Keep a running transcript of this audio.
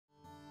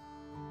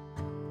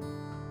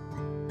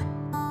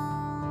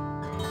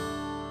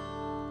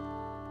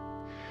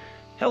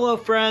Hello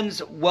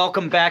friends,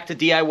 welcome back to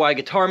DIY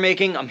guitar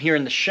making. I'm here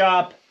in the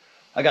shop.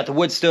 I got the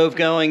wood stove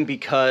going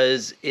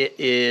because it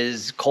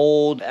is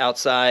cold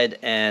outside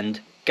and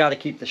got to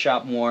keep the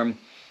shop warm.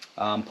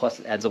 Plus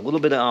it adds a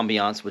little bit of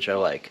ambiance, which I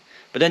like.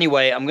 But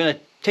anyway, I'm going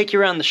to take you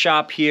around the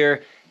shop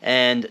here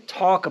and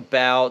talk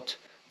about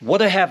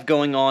what I have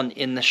going on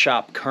in the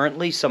shop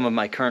currently, some of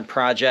my current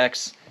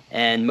projects,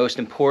 and most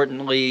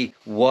importantly,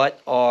 what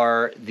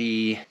are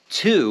the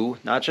two,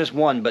 not just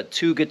one, but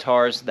two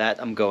guitars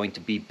that I'm going to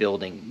be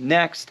building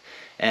next.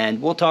 And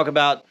we'll talk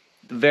about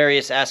the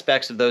various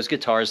aspects of those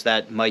guitars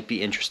that might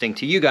be interesting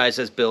to you guys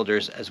as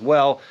builders as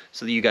well,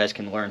 so that you guys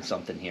can learn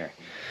something here.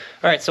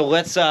 All right, so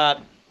let's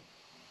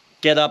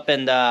get up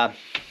and I'll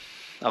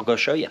go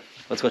show you.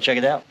 Let's go check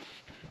it out.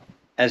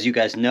 As you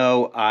guys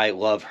know, I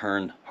love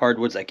Hearne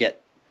Hardwoods. I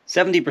get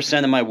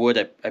 70% of my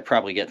wood I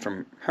probably get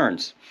from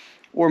Hearne's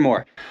or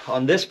more.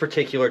 On this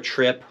particular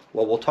trip,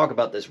 well, we'll talk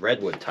about this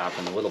Redwood top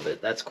in a little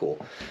bit. That's cool.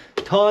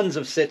 Tons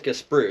of Sitka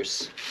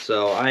Spruce.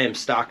 So I am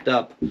stocked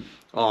up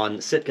on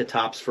Sitka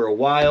tops for a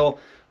while.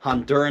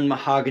 Honduran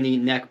Mahogany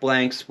neck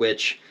blanks,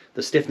 which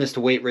the stiffness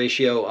to weight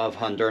ratio of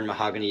Honduran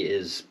Mahogany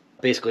is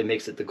basically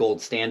makes it the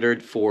gold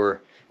standard for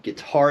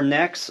guitar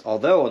necks.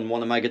 Although on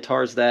one of my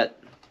guitars that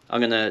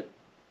I'm going to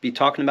be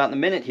talking about in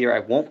a minute here, I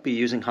won't be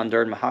using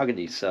Honduran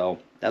Mahogany, so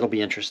that'll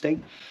be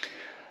interesting.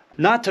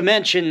 Not to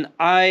mention,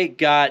 I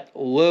got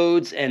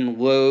loads and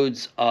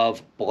loads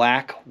of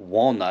Black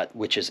Walnut,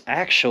 which is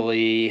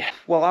actually,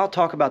 well, I'll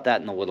talk about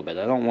that in a little bit.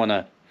 I don't want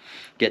to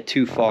get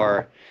too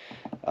far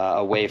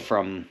away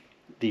from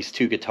these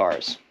two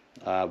guitars.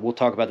 We'll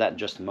talk about that in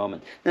just a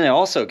moment. Then I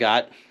also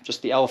got,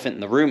 just the elephant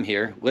in the room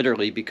here,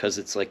 literally because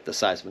it's like the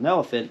size of an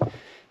elephant,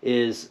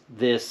 is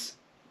this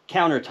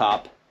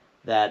countertop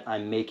that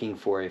I'm making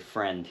for a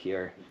friend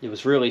here. It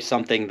was really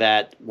something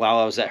that while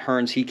I was at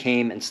Hearne's, he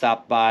came and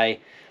stopped by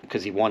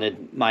because he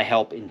wanted my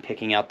help in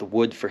picking out the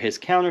wood for his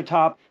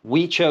countertop.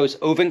 We chose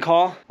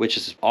Ovencall, which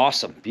is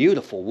awesome,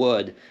 beautiful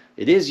wood.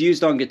 It is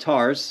used on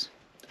guitars.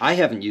 I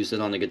haven't used it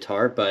on a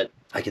guitar, but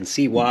I can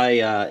see why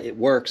it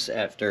works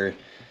after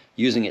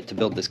using it to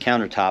build this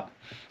countertop.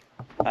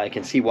 I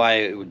can see why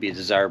it would be a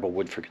desirable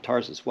wood for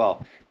guitars as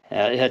well.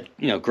 It had,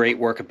 great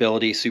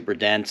workability, super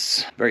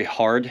dense, very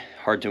hard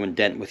to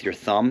indent with your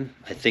thumb.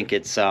 I think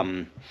it's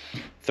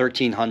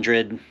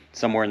 1,300,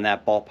 somewhere in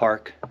that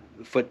ballpark,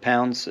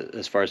 foot-pounds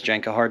as far as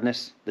Jenka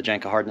hardness, the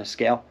Jenka hardness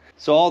scale.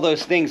 So all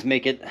those things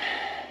make it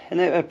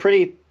a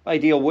pretty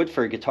ideal wood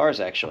for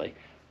guitars, actually.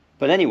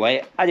 But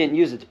anyway, I didn't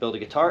use it to build a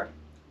guitar.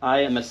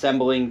 I am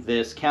assembling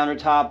this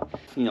countertop.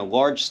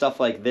 Large stuff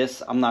like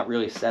this, I'm not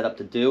really set up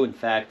to do. In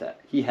fact,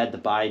 he had to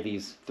buy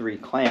these 3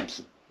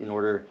 clamps in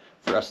order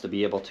for us to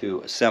be able to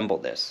assemble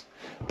this.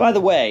 By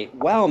the way,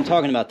 while I'm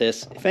talking about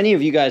this, if any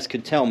of you guys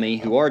could tell me,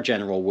 who are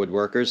general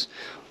woodworkers,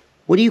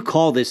 what do you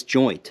call this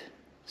joint?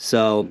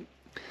 So,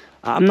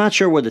 I'm not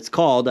sure what it's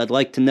called, I'd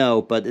like to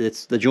know, but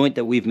it's the joint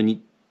that we've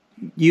been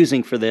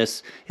using for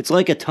this. It's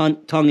like a tongue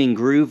and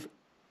groove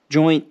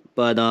joint,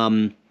 but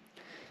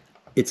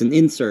it's an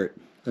insert,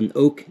 an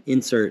oak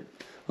insert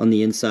on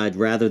the inside,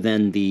 rather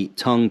than the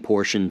tongue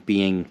portion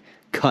being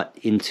cut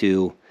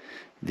into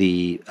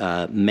the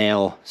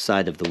male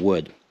side of the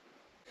wood.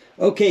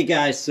 Okay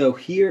guys, so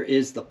here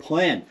is the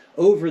plan.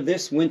 Over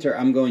this winter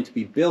I'm going to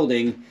be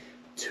building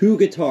 2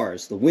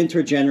 guitars. The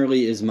winter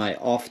generally is my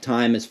off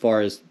time as far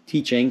as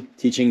teaching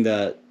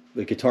the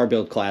guitar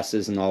build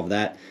classes and all of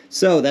that.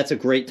 So that's a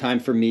great time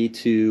for me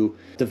to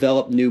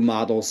develop new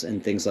models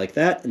and things like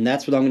that. And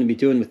that's what I'm going to be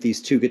doing with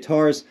these 2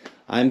 guitars.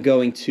 I'm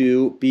going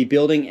to be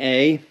building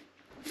a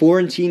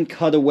Florentine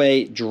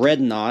cutaway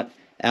dreadnought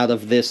out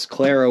of this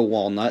Claro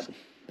walnut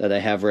that I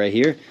have right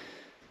here.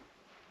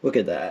 Look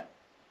at that.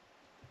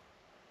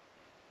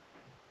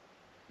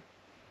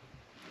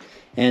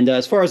 And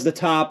as far as the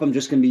top, I'm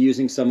just going to be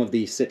using some of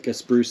the Sitka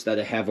Spruce that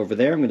I have over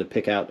there. I'm going to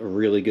pick out a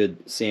really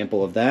good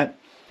sample of that.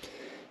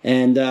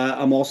 And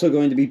I'm also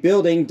going to be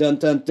building, dun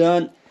dun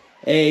dun,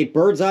 a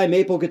bird's eye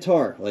maple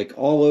guitar, like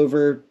all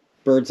over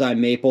bird's eye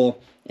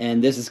maple.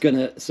 And this is going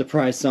to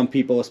surprise some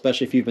people,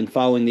 especially if you've been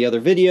following the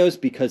other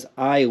videos, because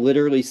I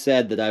literally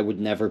said that I would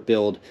never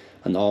build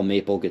an all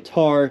maple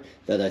guitar,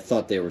 that I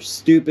thought they were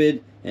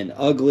stupid and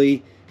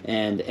ugly,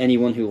 and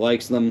anyone who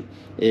likes them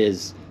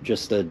is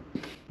just a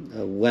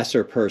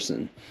lesser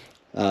person.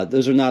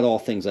 Those are not all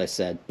things I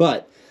said,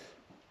 but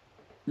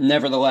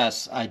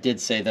nevertheless, I did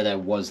say that I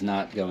was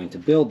not going to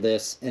build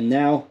this, and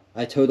now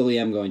I totally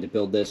am going to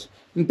build this.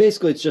 And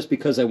basically, it's just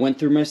because I went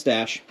through my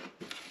stash,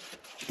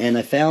 and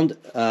I found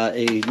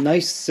a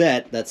nice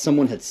set that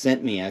someone had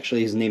sent me.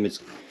 Actually, his name is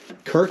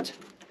Kurt,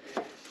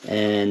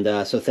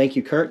 and so thank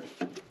you, Kurt.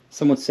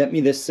 Someone sent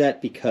me this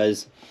set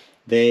because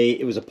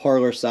it was a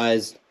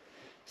parlor-sized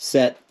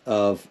set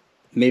of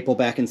maple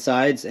back and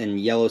sides and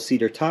yellow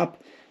cedar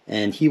top,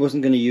 and he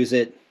wasn't going to use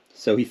it,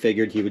 so he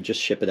figured he would just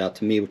ship it out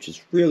to me, which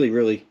is really,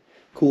 really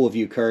cool of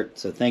you, Kurt,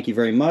 so thank you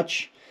very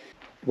much.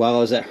 While I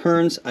was at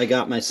Hearne's, I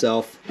got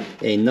myself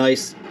a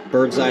nice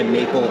bird's eye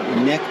maple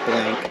neck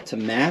blank to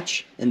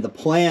match, and the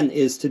plan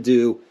is to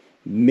do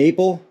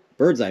maple,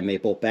 bird's eye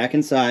maple, back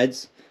and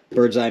sides,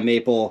 bird's eye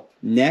maple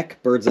neck,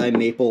 bird's eye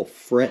maple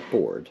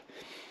fretboard.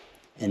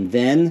 And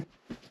then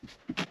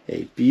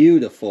a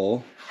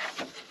beautiful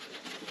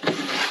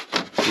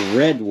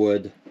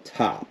redwood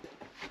top.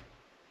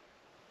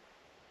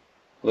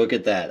 Look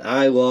at that.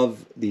 I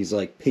love these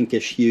like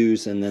pinkish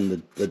hues and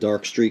then the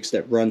dark streaks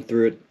that run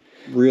through it.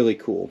 Really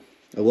cool.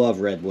 I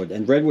love redwood.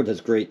 And redwood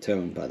has great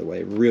tone, by the way.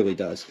 It really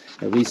does,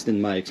 at least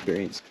in my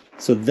experience.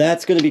 So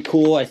that's going to be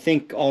cool. I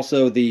think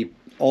also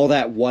all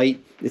that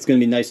white, it's going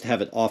to be nice to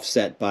have it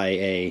offset by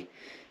a,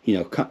 you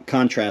know,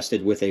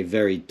 contrasted with a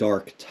very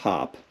dark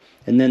top.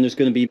 And then there's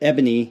going to be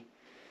ebony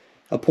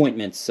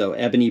appointments. So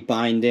ebony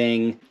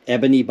binding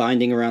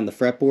around the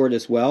fretboard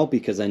as well,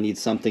 because I need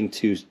something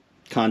to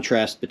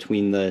contrast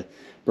between the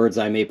bird's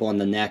eye maple on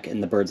the neck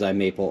and the bird's eye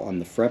maple on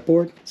the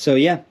fretboard. So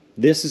yeah,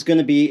 this is going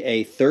to be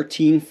a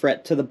 13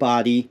 fret to the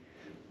body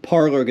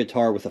parlor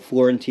guitar with a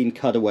Florentine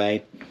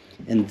cutaway,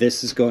 and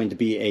this is going to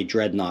be a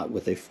dreadnought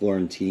with a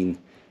Florentine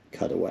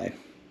cutaway.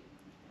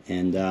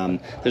 And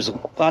there's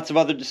lots of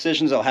other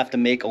decisions I'll have to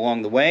make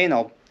along the way, and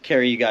I'll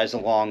carry you guys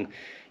along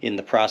in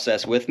the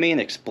process with me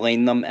and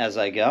explain them as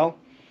I go.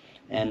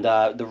 And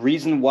the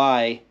reason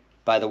why,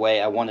 by the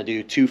way, I want to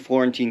do 2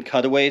 Florentine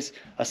cutaways,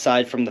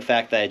 aside from the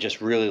fact that I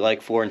just really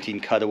like Florentine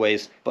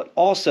cutaways, but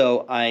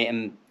also I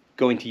am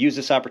going to use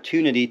this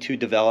opportunity to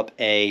develop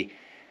a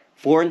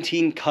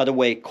Florentine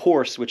cutaway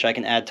course, which I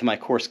can add to my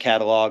course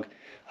catalog.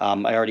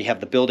 I already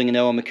have the Building an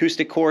OM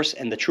Acoustic course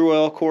and the True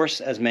Oil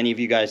course, as many of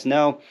you guys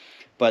know,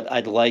 but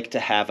I'd like to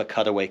have a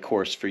cutaway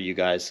course for you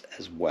guys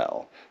as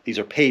well. These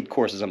are paid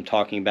courses I'm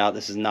talking about.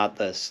 This is not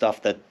the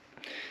stuff that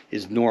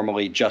is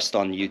normally just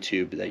on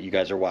YouTube that you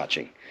guys are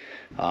watching.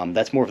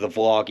 That's more of the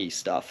vloggy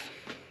stuff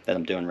that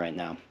I'm doing right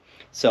now.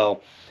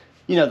 So,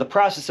 you know, the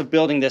process of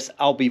building this,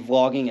 I'll be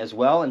vlogging as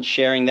well and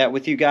sharing that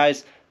with you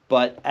guys.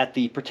 But at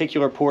the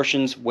particular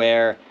portions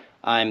where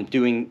I'm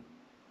doing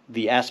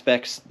the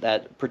aspects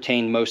that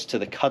pertain most to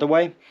the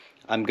cutaway,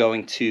 I'm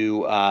going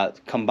to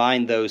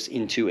combine those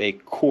into a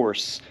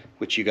course,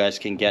 which you guys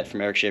can get from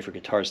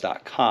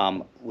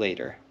ericschaferguitars.com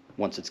later,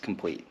 once it's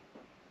complete.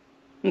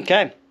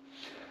 Okay.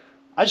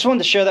 I just wanted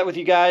to share that with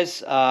you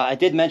guys. I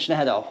did mention I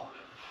had a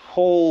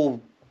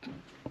whole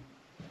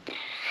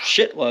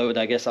shitload,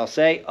 I guess I'll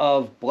say,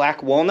 of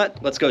black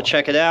walnut. Let's go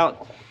check it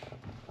out.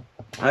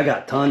 I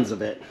got tons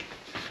of it.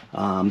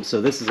 So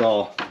this is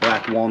all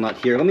black walnut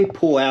here. Let me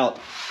pull out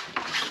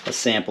a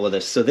sample of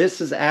this. So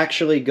this is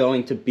actually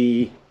going to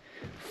be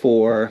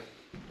for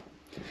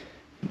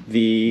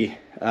the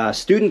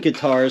student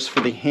guitars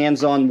for the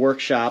hands-on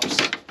workshops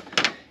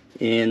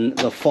in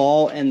the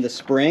fall and the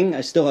spring.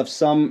 I still have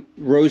some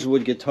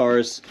rosewood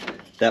guitars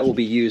that will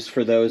be used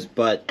for those,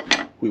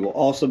 but we will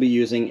also be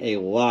using a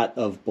lot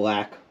of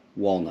black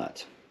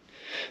walnut.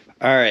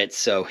 Alright,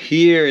 so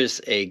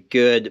here's a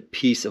good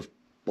piece of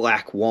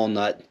black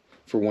walnut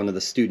for one of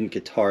the student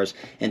guitars.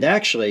 And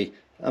actually,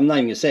 I'm not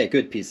even going to say a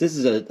good piece. This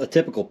is a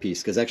typical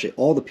piece, because actually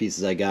all the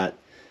pieces I got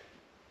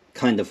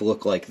kind of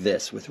look like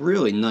this, with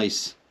really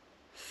nice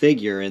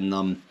figure in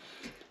them.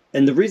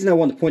 And the reason I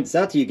wanted to point this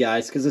out to you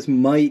guys, because this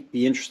might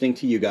be interesting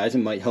to you guys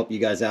and might help you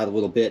guys out a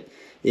little bit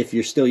if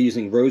you're still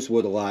using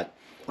rosewood a lot.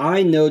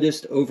 I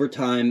noticed over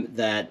time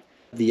that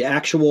the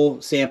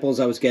actual samples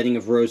I was getting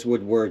of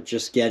rosewood were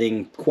just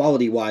getting,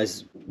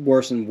 quality-wise,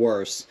 worse and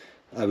worse.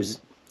 I was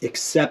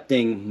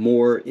accepting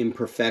more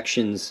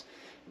imperfections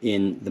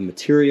in the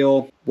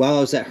material. While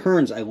I was at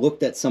Hearne's, I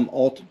looked at some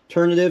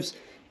alternatives,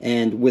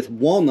 and with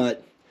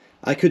walnut,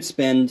 I could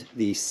spend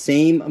the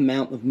same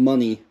amount of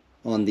money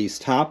on these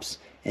tops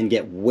and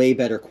get way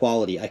better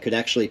quality. I could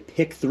actually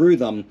pick through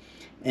them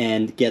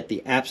and get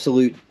the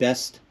absolute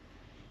best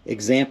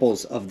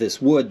examples of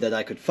this wood that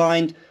I could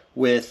find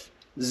with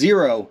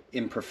 0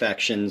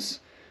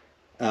 imperfections.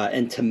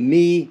 And to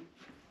me,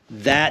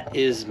 that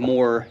is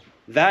more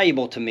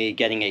valuable to me,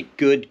 getting a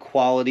good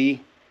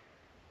quality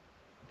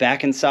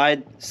back and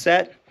side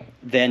set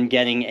than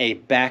getting a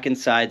back and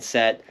side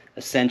set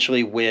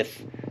essentially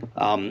with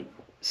a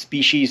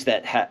species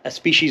that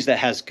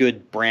has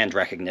good brand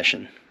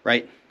recognition,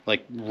 right?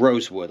 Like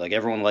rosewood. Like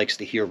everyone likes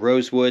to hear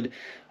rosewood,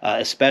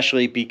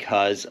 especially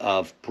because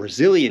of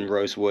Brazilian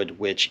rosewood,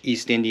 which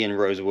East Indian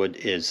rosewood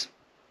is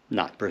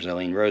not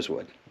Brazilian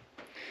rosewood.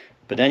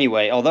 But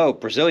anyway, although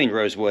Brazilian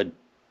rosewood,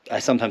 I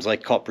sometimes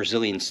like to call it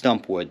Brazilian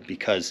stumpwood,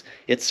 because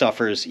it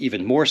suffers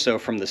even more so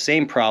from the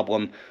same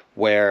problem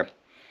where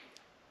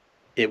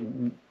it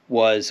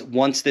was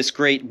once this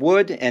great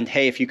wood, and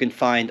hey, if you can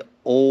find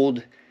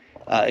old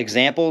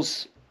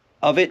examples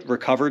of it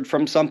recovered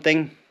from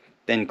something,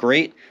 then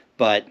great.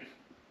 But,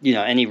 you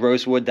know, any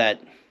rosewood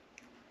that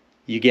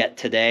you get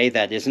today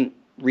that isn't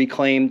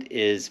reclaimed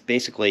is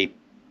basically,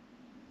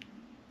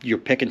 you're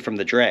picking from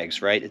the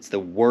dregs, right? It's the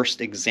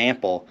worst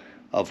example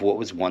of what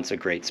was once a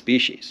great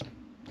species.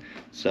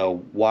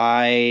 So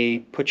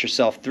why put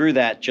yourself through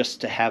that just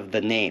to have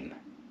the name,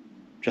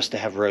 just to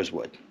have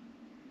rosewood?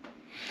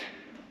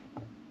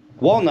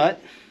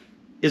 Walnut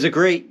is a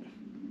great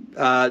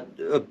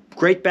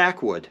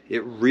backwood.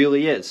 It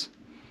really is,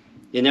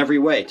 in every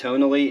way,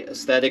 tonally,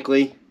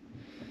 aesthetically.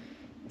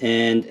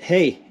 And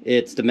hey,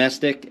 it's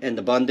domestic and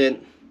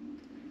abundant,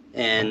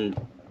 and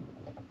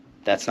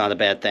that's not a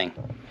bad thing.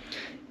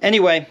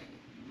 Anyway,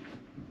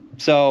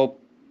 so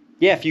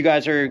yeah, if you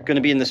guys are going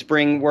to be in the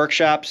spring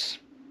workshops,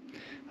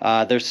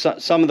 there's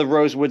some of the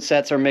rosewood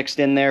sets are mixed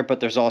in there, but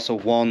there's also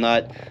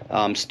walnut.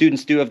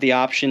 Students do have the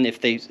option,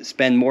 if they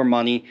spend more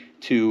money,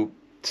 to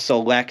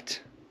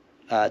select,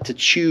 to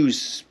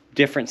choose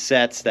different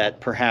sets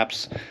that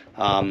perhaps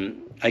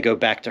I go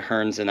back to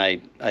Hearne's and I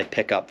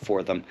pick up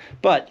for them.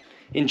 But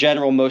in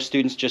general, most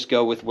students just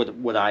go with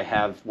what I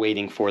have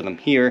waiting for them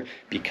here,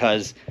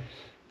 because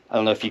I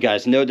don't know if you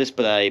guys noticed,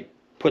 but I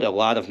put a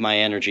lot of my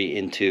energy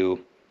into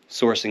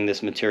sourcing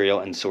this material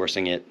and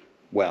sourcing it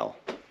well,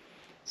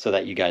 so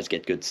that you guys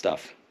get good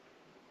stuff.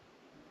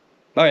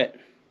 All right,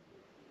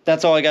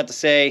 that's all I got to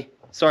say.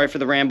 Sorry for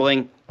the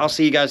rambling. I'll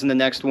see you guys in the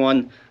next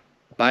one.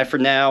 Bye for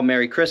now.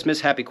 Merry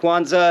Christmas, Happy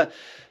Kwanzaa,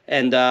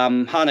 and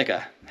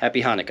Hanukkah.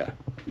 Happy Hanukkah.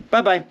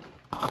 Bye-bye.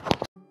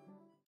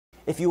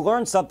 If you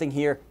learned something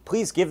here,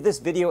 please give this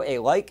video a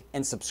like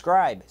and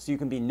subscribe so you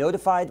can be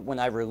notified when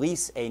I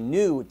release a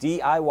new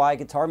DIY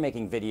guitar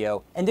making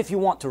video. And if you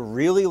want to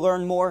really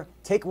learn more,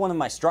 take one of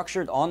my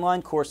structured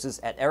online courses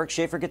at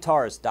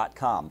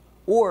ericschaferguitars.com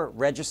or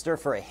register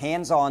for a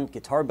hands-on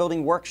guitar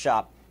building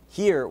workshop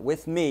here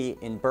with me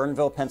in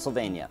Burnville,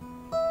 Pennsylvania.